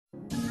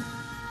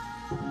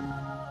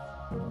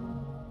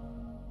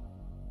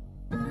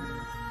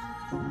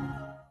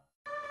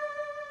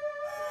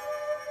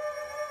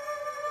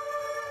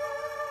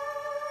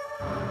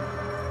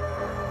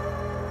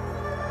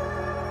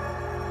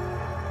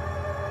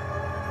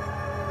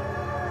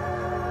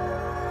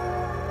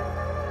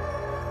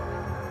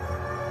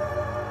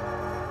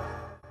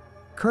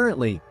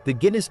Currently, the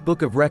Guinness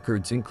Book of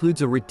Records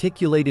includes a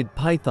reticulated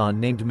python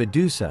named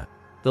Medusa,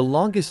 the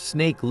longest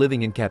snake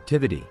living in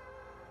captivity.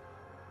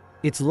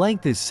 Its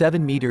length is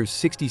 7 meters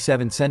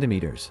 67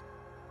 centimeters.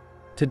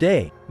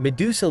 Today,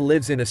 Medusa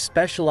lives in a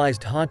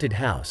specialized haunted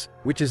house,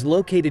 which is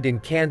located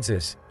in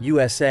Kansas,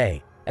 USA,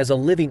 as a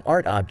living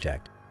art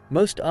object,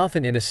 most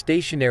often in a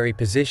stationary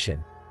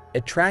position,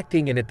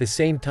 attracting and at the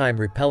same time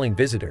repelling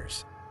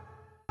visitors.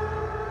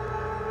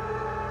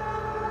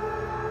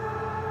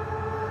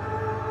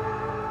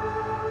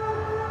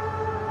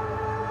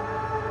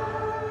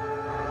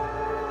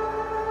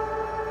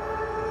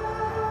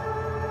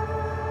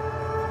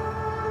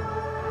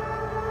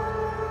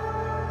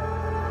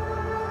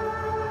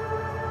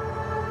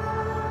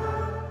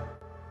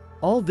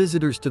 All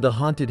visitors to the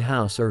haunted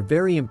house are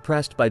very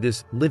impressed by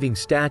this living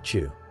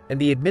statue, and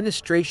the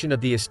administration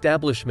of the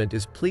establishment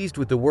is pleased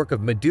with the work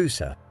of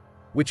Medusa,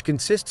 which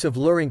consists of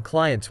luring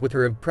clients with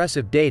her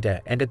impressive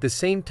data and at the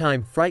same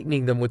time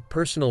frightening them with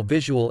personal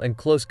visual and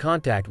close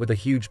contact with a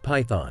huge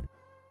python.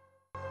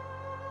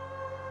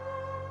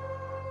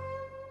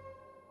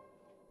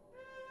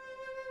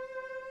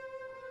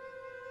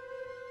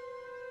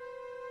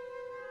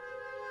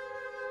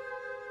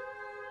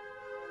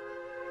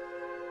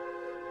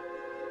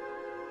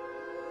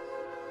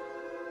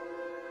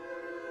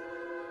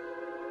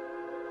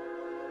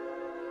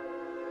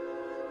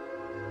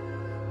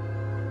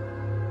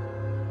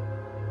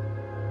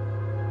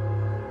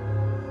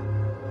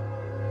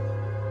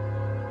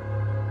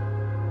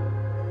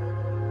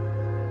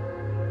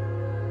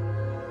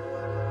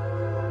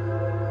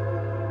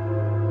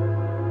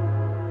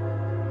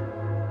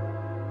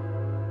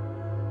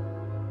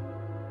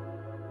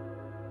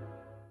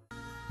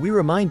 We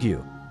remind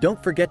you,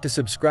 don't forget to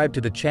subscribe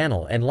to the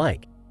channel and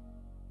like.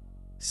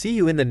 See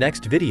you in the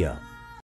next video.